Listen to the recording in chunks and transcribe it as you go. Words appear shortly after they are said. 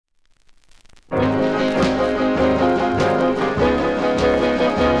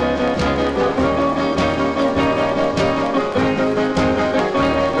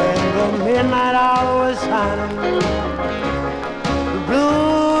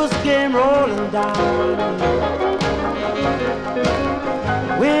came rolling down.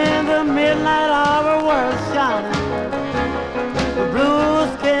 When the midnight hour was shining, the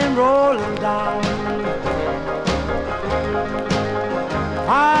blues came rolling down.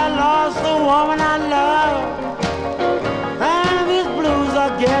 I lost the woman I love, and these blues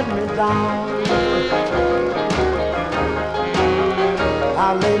are getting me down.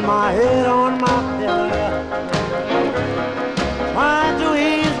 I laid my head on my pillow, trying to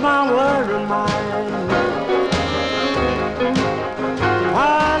ease my worried mind. I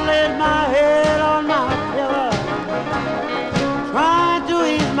laid my head on my pillow, trying to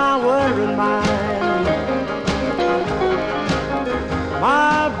ease my worried mind.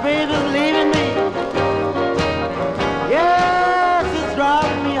 My baby's leaving me, yes, it's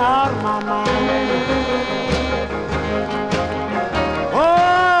driving me out of my mind.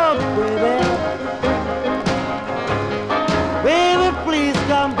 Oh, baby, baby, please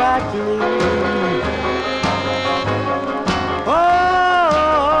come back to me.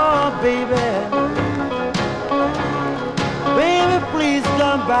 Oh, baby, baby, please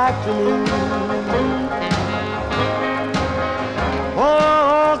come back to me.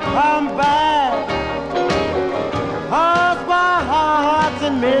 Oh, come back, 'cause my heart's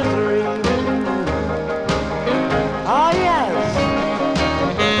in misery. Oh, yes.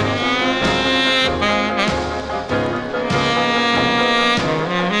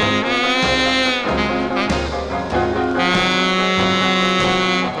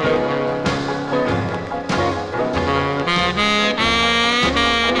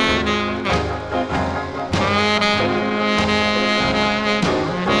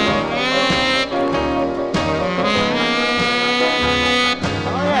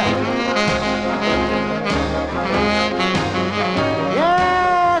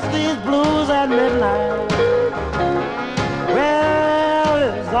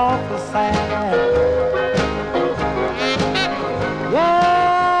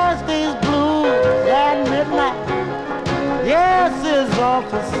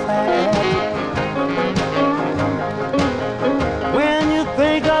 Awful sad. When you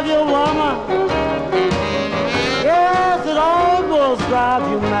think of your woman, yes, it almost drives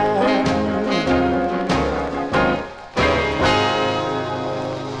you